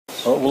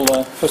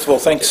First of all,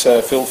 thanks,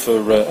 Phil,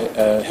 for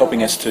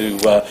helping us to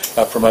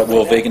promote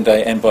World Vegan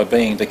Day and by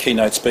being the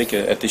keynote speaker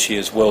at this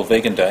year's World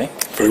Vegan Day.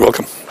 Very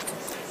welcome.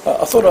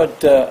 I thought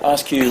I'd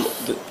ask you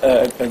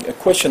a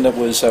question that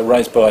was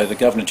raised by the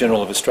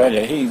Governor-General of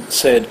Australia. He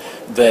said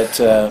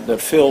that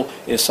Phil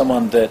is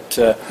someone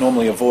that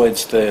normally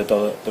avoids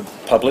the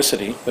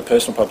publicity, the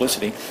personal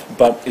publicity,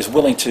 but is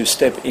willing to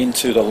step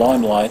into the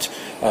limelight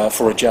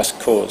for a just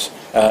cause.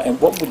 And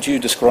what would you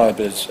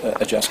describe as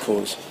a just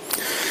cause?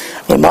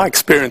 Well, in my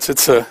experience,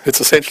 it's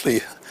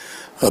essentially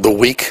the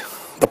weak,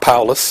 the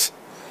powerless,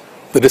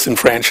 the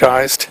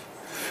disenfranchised,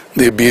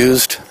 the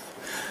abused,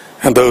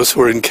 and those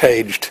who are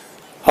encaged.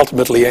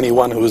 Ultimately,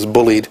 anyone who is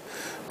bullied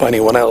by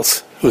anyone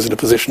else who is in a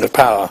position of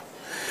power.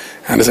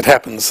 And as it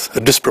happens,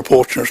 a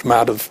disproportionate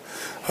amount of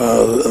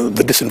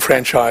the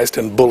disenfranchised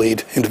and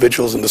bullied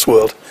individuals in this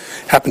world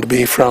happen to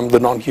be from the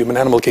non-human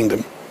animal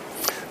kingdom.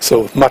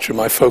 So much of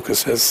my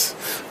focus has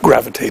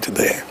gravitated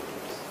there.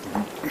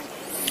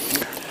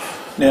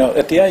 Now,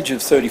 at the age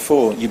of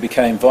 34, you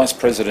became Vice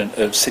President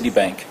of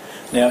Citibank.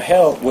 Now,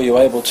 how were you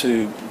able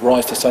to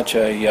rise to such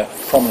a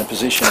prominent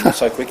position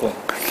so quickly?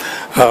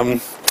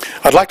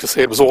 I'd like to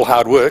say it was all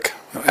hard work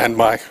and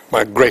my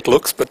great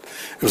looks, but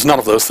it was none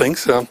of those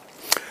things.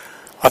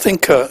 I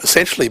think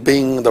essentially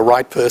being the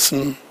right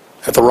person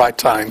at the right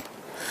time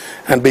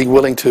and being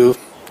willing to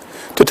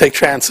take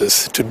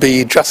chances, to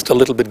be just a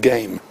little bit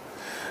game.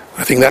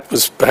 I think that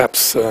was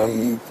perhaps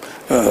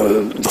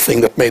the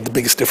thing that made the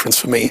biggest difference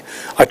for me.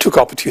 I took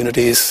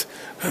opportunities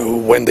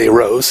when they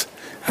arose,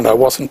 and I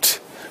wasn't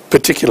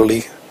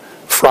particularly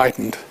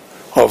frightened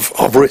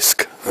of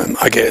risk,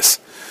 I guess.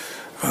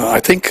 I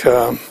think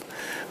I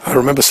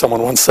remember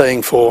someone once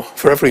saying for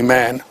every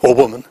man or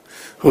woman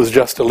who's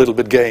just a little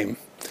bit game,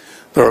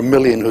 there are a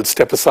million who'd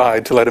step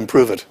aside to let him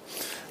prove it.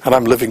 And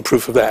I'm living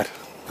proof of that.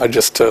 I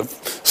just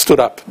stood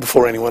up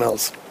before anyone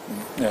else.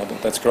 Yeah,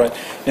 that's great.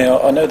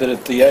 Now, I know that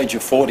at the age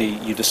of 40,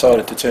 you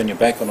decided to turn your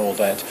back on all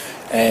that,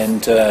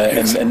 and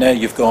now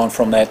you've gone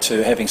from that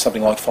to having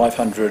something like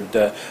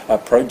 500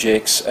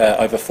 projects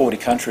over 40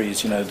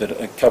 countries, you know,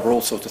 that cover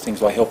all sorts of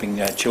things like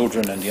helping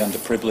children and the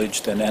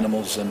underprivileged and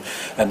animals and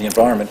the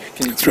environment.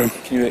 Can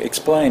you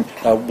explain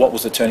what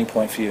was the turning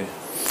point for you?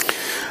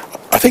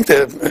 I think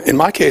that in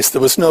my case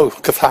there was no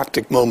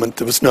cathartic moment,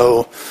 there was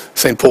no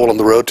St. Paul on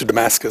the road to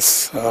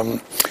Damascus.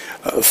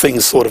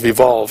 Things sort of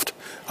evolved.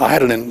 I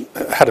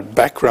had a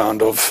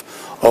background of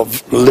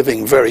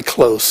living very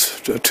close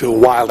to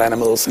wild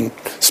animals and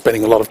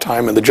spending a lot of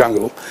time in the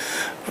jungle.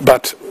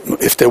 But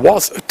if there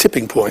was a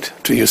tipping point,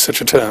 to use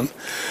such a term,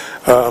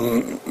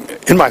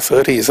 in my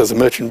 30s as a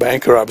merchant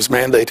banker I was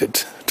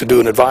mandated to do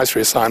an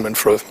advisory assignment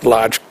for a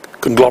large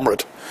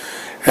conglomerate.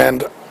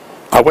 And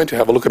I went to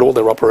have a look at all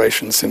their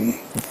operations in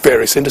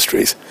various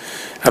industries.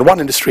 And one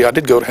industry I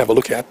did go to have a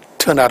look at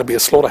turned out to be a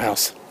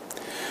slaughterhouse.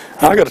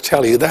 And I got to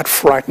tell you, that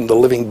frightened the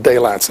living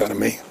daylights out of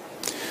me.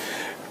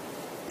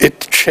 It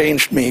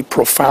changed me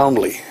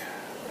profoundly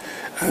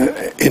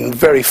in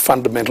very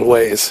fundamental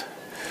ways.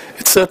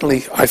 It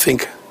certainly, I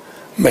think,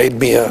 made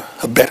me a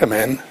better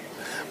man,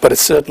 but it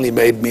certainly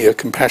made me a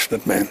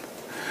compassionate man.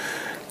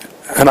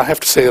 And I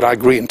have to say that I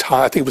agree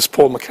entirely. I think it was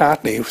Paul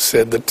McCartney who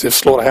said that if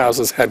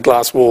slaughterhouses had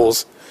glass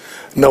walls,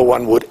 no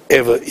one would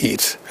ever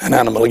eat an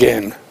animal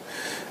again.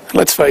 And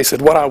let's face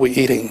it, what are we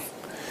eating?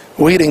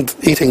 We're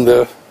eating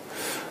the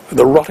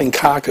rotting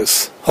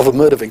carcass of a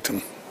murder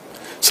victim.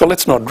 So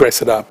let's not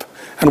dress it up.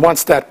 And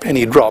once that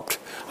penny dropped,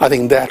 I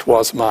think that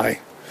was my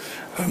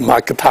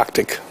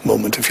cathartic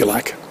moment, if you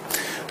like.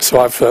 So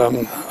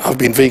I've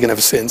been vegan ever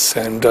since,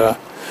 and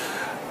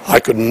I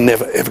could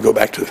never ever go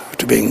back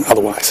to being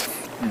otherwise.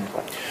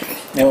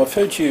 Now, I've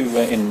heard you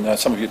in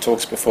some of your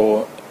talks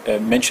before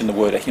mention the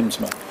word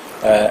ahimsa,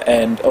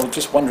 and I was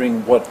just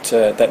wondering what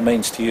that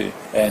means to you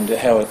and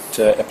how it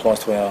applies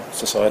to our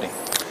society.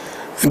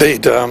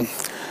 Indeed.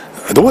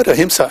 The word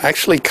ahimsa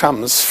actually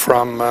comes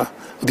from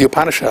the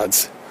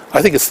Upanishads.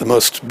 I think it's the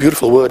most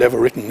beautiful word ever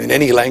written in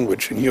any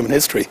language in human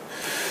history.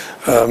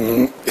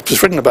 It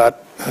was written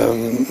about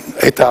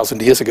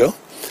 8,000 years ago,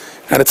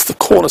 and it's the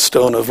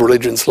cornerstone of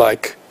religions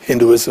like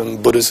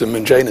Hinduism, Buddhism,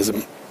 and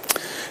Jainism.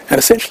 And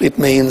essentially it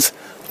means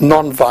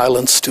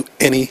non-violence to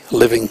any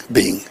living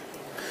being.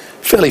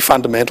 Fairly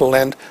fundamental,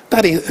 and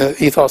that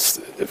ethos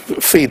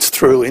feeds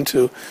through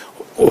into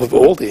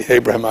all the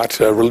Abrahamite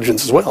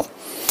religions as well.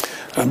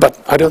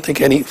 But I don't think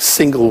any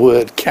single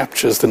word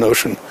captures the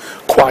notion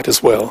quite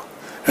as well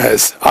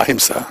as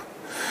ahimsa.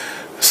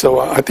 So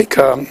I think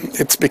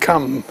it's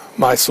become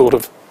my sort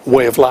of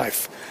way of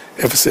life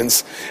ever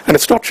since. And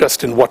it's not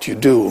just in what you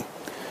do,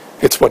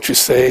 it's what you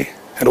say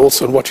and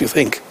also in what you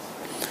think.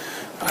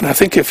 And I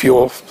think if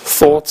your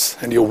thoughts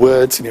and your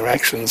words and your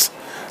actions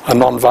are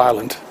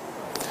non-violent,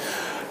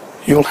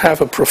 you'll have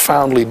a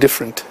profoundly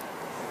different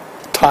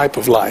type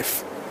of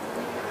life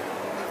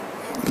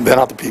than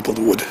other people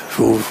would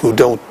who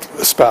don't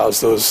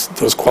espouse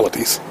those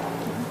qualities.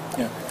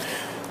 Yeah.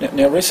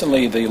 Now,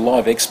 recently the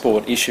live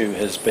export issue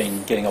has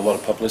been getting a lot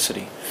of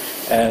publicity.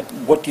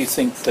 What do you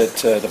think that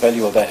the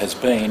value of that has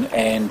been,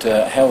 and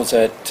how is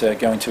that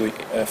going to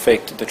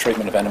affect the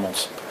treatment of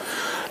animals?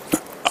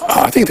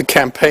 I think the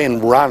campaign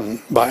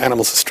run by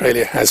Animals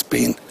Australia has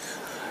been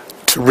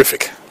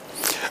terrific.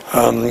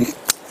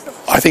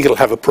 I think it'll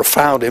have a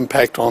profound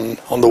impact on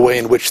the way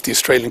in which the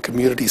Australian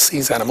community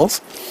sees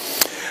animals.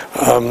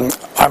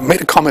 I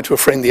made a comment to a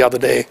friend the other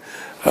day.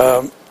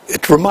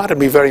 It reminded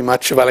me very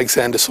much of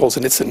Alexander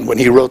Solzhenitsyn when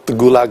he wrote the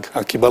Gulag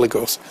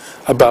Archipelagos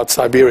about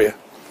Siberia.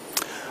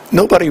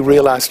 Nobody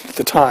realized at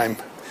the time,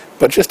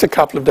 but just a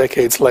couple of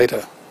decades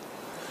later,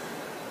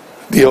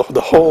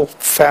 the whole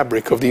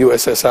fabric of the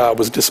USSR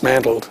was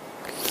dismantled,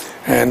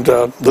 and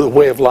the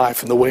way of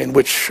life and the way in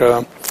which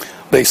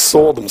they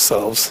saw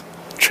themselves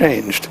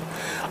changed.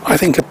 I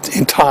think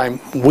in time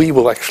we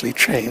will actually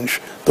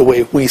change the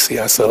way we see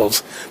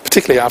ourselves,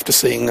 particularly after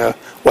seeing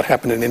what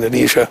happened in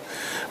Indonesia.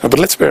 But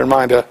let's bear in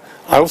mind,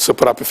 I also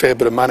put up a fair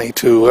bit of money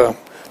to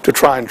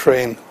try and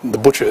train the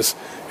butchers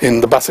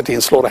in the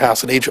Bassettine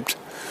slaughterhouse in Egypt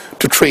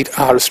to treat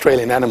our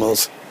Australian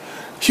animals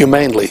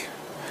humanely,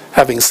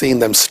 having seen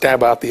them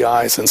stab out the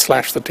eyes and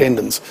slash the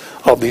tendons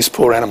of these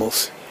poor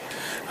animals.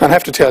 And I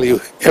have to tell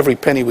you, every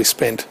penny we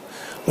spent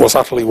was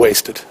utterly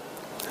wasted.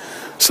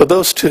 So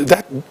those two,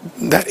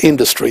 that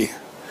industry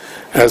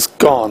has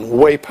gone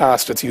way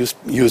past its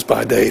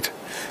use-by date,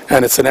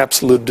 and it's an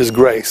absolute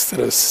disgrace that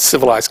a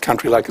civilized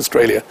country like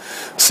Australia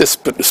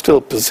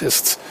still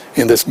persists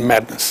in this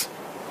madness.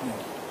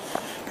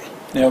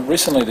 Now,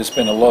 recently there's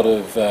been a lot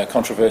of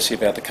controversy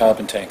about the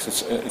carbon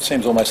tax. It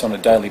seems almost on a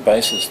daily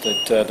basis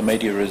that the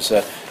media is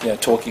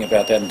talking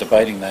about that and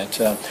debating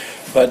that.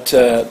 But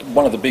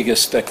one of the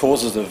biggest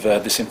causes of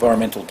this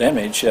environmental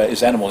damage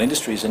is animal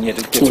industries, and yet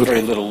it gets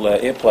very little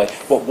airplay.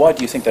 Why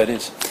do you think that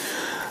is?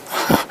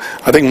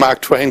 I think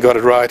Mark Twain got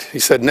it right. He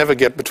said, never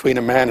get between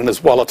a man and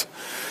his wallet.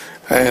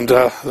 And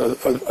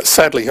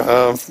sadly,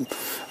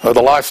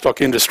 the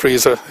livestock industry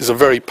is a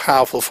very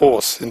powerful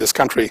force in this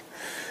country.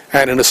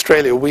 And in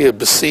Australia, we are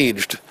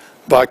besieged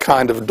by a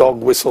kind of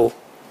dog whistle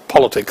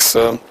politics.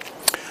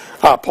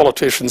 Our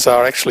politicians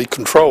are actually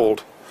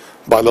controlled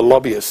by the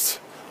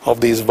lobbyists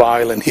of these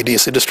vile and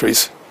hideous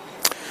industries.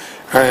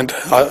 And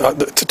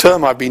it's a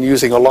term I've been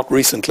using a lot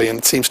recently, and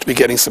it seems to be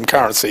getting some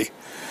currency.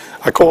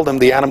 I call them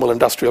the animal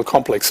industrial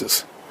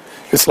complexes.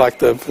 It's like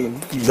the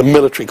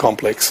military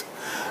complex.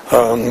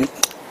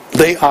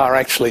 They are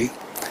actually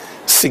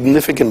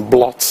significant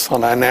blots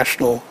on our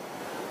national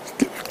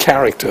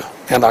character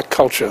and our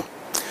culture,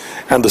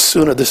 and the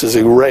sooner this is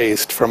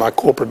erased from our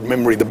corporate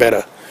memory, the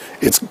better.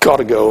 It's got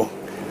to go.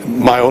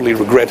 My only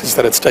regret is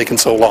that it's taken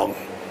so long.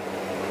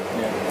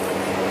 Yeah.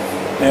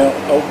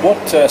 Now,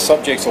 what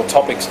subjects or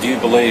topics do you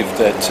believe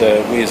that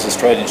we as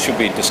Australians should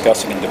be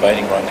discussing and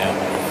debating right now?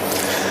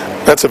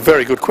 That's a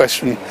very good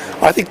question.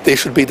 I think they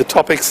should be the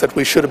topics that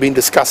we should have been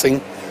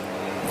discussing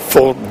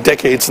for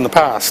decades in the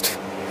past.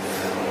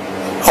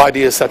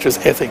 Ideas such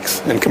as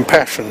ethics and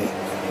compassion,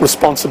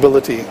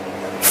 responsibility,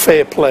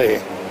 fair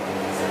play,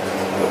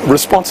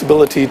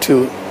 responsibility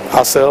to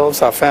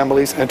ourselves, our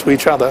families, and to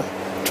each other,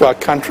 to our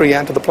country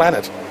and to the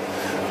planet.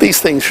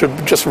 These things should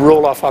just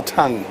roll off our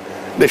tongue.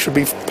 They should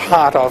be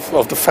part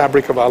of the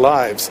fabric of our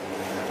lives.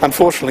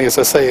 Unfortunately, as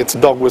I say, it's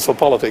dog whistle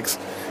politics,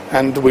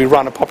 and we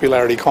run a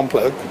popularity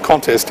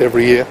contest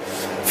every year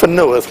for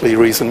no earthly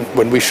reason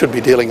when we should be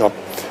dealing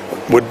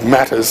with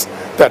matters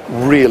that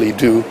really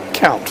do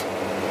count.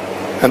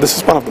 And this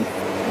is one of them.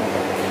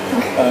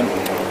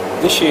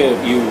 This year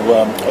you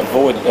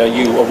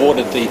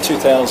awarded the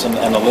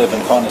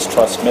 2011 Kindness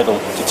Trust Medal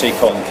to T.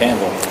 Colin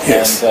Campbell.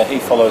 Yes. And he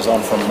follows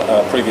on from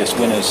previous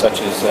winners such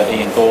as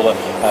Ian Gawler,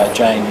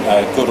 Jane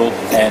Goodall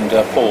and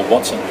Paul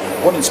Watson.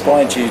 What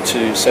inspired you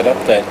to set up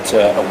that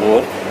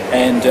award,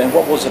 and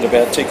what was it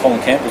about T.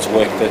 Colin Campbell's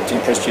work that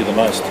impressed you the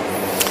most?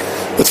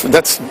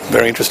 That's a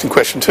very interesting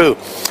question too.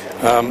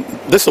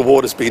 This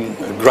award has been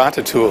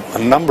granted to a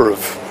number of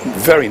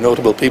very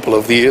notable people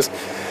over the years,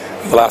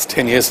 the last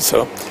 10 years or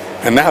so.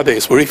 And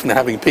nowadays we're even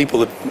having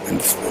people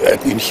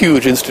in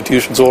huge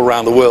institutions all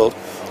around the world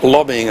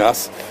lobbying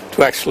us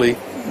to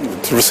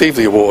receive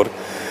the award.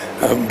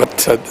 But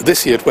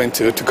this year it went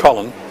to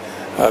Colin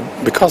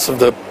because of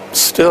the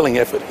sterling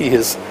effort he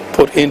has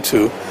put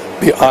into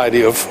the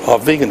idea of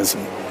veganism.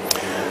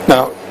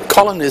 Now,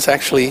 Colin is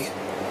actually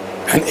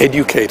an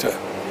educator.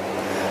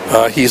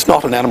 He's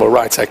not an animal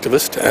rights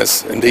activist,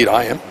 as indeed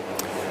I am.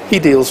 He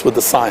deals with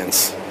the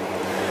science.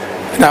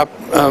 Now,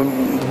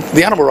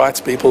 the animal rights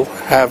people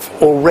have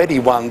already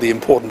won the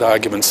important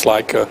arguments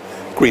like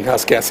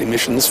greenhouse gas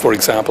emissions, for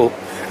example,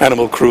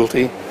 animal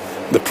cruelty,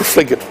 the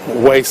profligate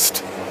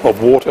waste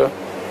of water,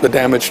 the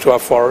damage to our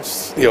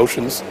forests, the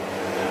oceans,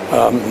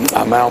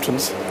 our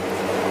mountains.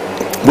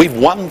 We've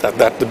won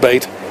that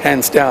debate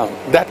hands down.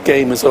 That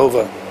game is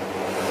over.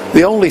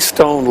 The only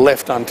stone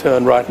left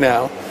unturned right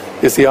now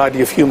is the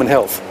idea of human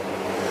health.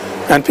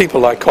 And people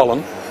like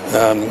Colin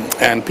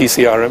and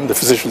PCRM, the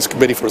Physicians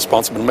Committee for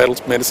Responsible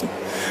Medicine,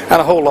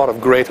 and a whole lot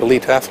of great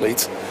elite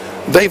athletes,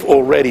 they've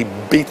already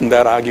beaten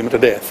that argument to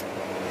death.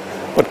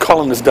 but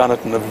Colin has done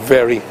it in a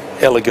very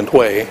elegant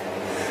way,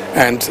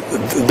 and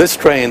this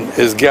train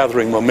is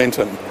gathering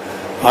momentum.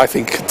 I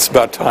think it's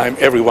about time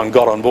everyone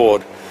got on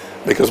board,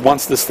 because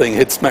once this thing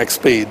hits max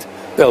speed,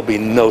 there'll be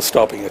no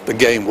stopping it. The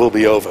game will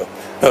be over.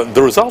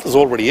 The result is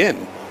already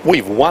in.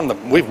 We've won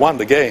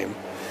the game.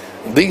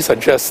 These are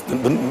just,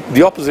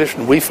 the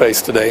opposition we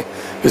face today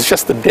is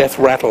just the death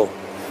rattle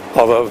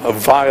of a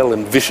vile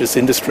and vicious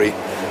industry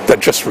that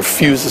just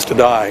refuses to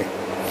die.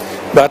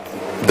 But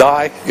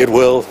die it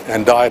will,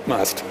 and die it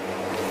must.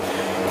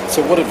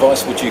 So what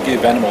advice would you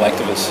give animal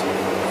activists?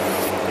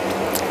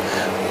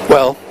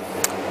 Well,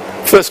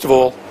 first of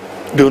all,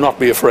 do not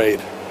be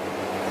afraid.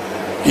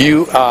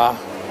 You are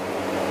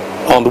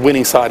on the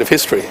winning side of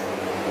history.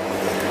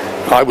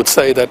 I would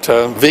say that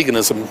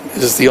veganism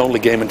is the only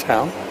game in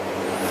town.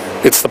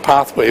 It's the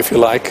pathway, if you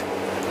like,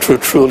 to a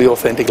truly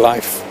authentic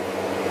life.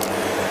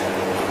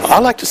 I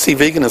like to see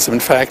veganism, in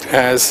fact,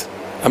 as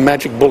a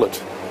magic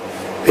bullet.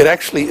 It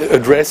actually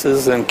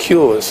addresses and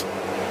cures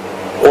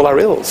all our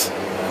ills.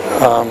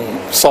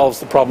 Solves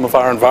the problem of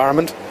our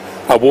environment,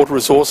 our water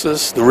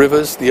resources, the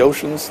rivers, the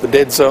oceans, the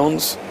dead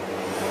zones,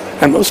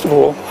 and most of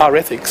all, our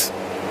ethics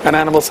and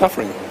animal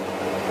suffering.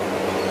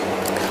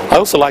 I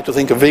also like to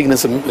think of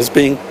veganism as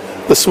being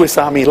the Swiss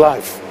Army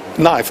knife,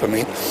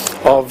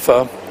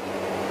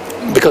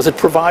 because it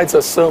provides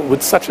us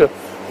with such a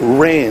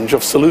range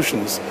of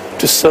solutions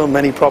to so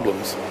many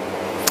problems.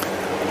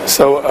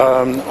 So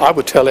I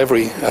would tell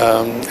every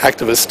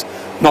activist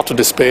not to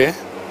despair.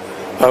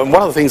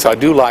 One of the things I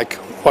do like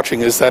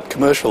watching is that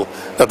commercial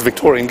that the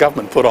Victorian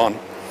government put on.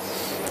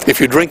 If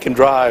you drink and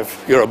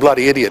drive, you're a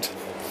bloody idiot.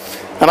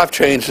 And I've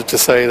changed it to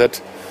say that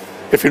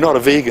if you're not a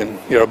vegan,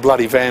 you're a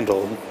bloody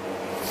vandal.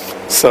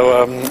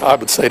 So I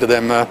would say to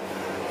them,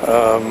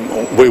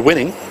 we're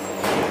winning.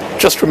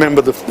 Just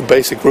remember the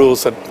basic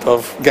rules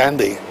of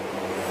Gandhi.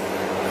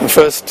 And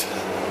first,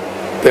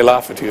 they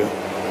laugh at you.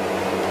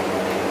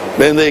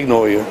 Then they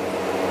ignore you.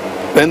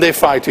 Then they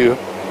fight you.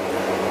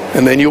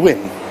 And then you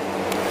win.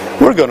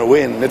 We're going to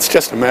win. It's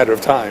just a matter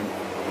of time.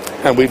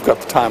 And we've got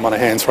the time on our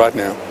hands right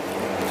now.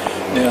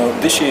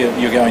 Now, this year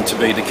you're going to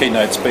be the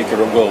keynote speaker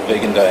at World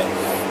Vegan Day.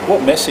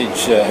 What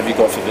message have you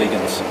got for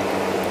vegans?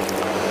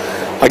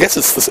 I guess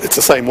it's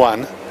the same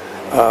one.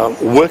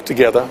 Work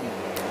together.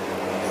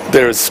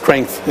 There is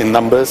strength in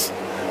numbers,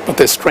 but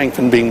there's strength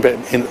in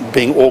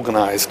being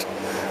organized.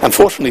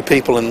 Unfortunately,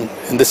 people in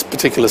this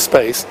particular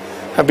space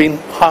have been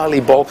highly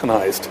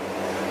balkanized.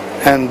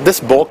 And this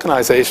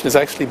balkanization has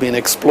actually been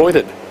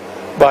exploited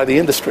by the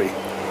industry.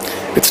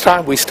 It's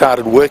time we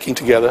started working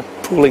together,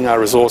 pooling our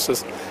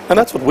resources, and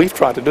that's what we've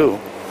tried to do.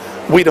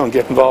 We don't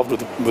get involved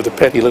with the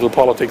petty little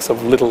politics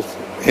of little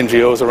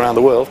NGOs around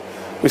the world.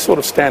 We sort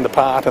of stand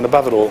apart and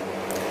above it all.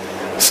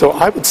 So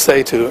I would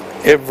say to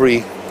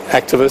every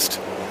activist,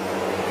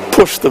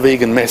 push the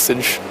vegan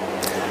message,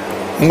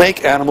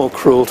 make animal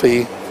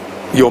cruelty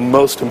your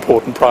most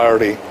important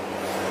priority.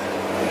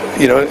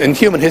 You know, in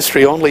human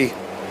history, only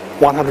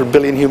 100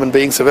 billion human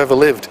beings have ever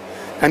lived,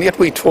 and yet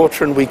we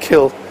torture and we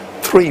kill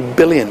 3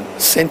 billion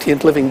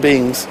sentient living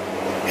beings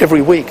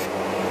every week.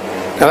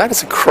 Now that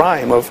is a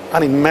crime of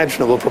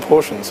unimaginable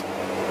proportions.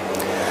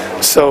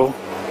 So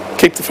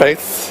keep the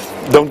faith,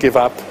 don't give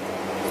up,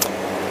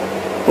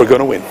 we're going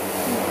to win.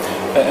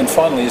 And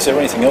finally, is there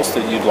anything else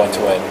that you'd like to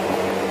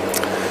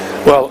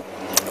add? Well,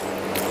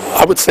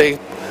 I would say,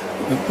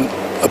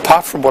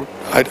 apart from what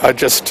I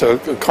just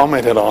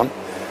commented on,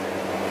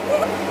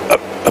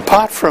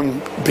 apart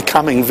from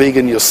becoming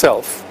vegan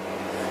yourself,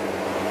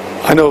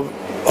 I know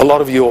a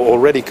lot of you are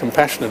already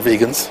compassionate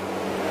vegans.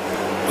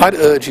 I'd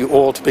urge you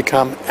all to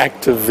become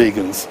active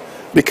vegans.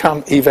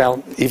 Become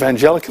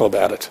evangelical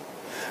about it.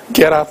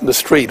 Get out in the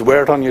street,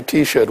 wear it on your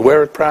t-shirt,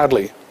 wear it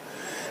proudly.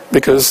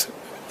 Because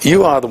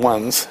you are the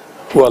ones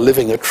who are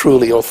living a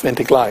truly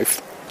authentic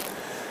life.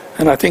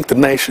 And I think the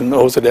nation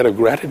owes a debt of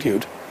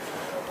gratitude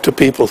to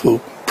people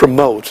who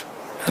promote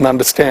and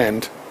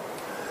understand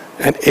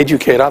and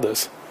educate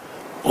others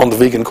on the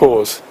vegan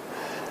cause.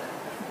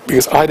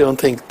 Because I don't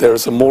think there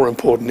is a more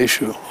important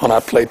issue on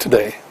our plate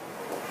today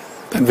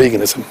than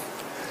veganism.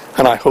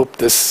 And I hope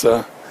this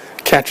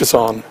catches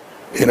on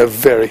in a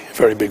very,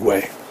 very big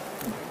way.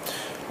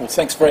 Well,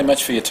 thanks very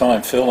much for your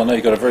time, Phil. I know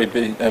you've got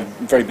a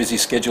very busy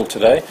schedule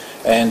today,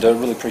 and I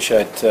really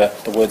appreciate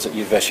the words that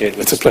you've shared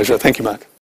with us. It's a pleasure. Thank you, Mark.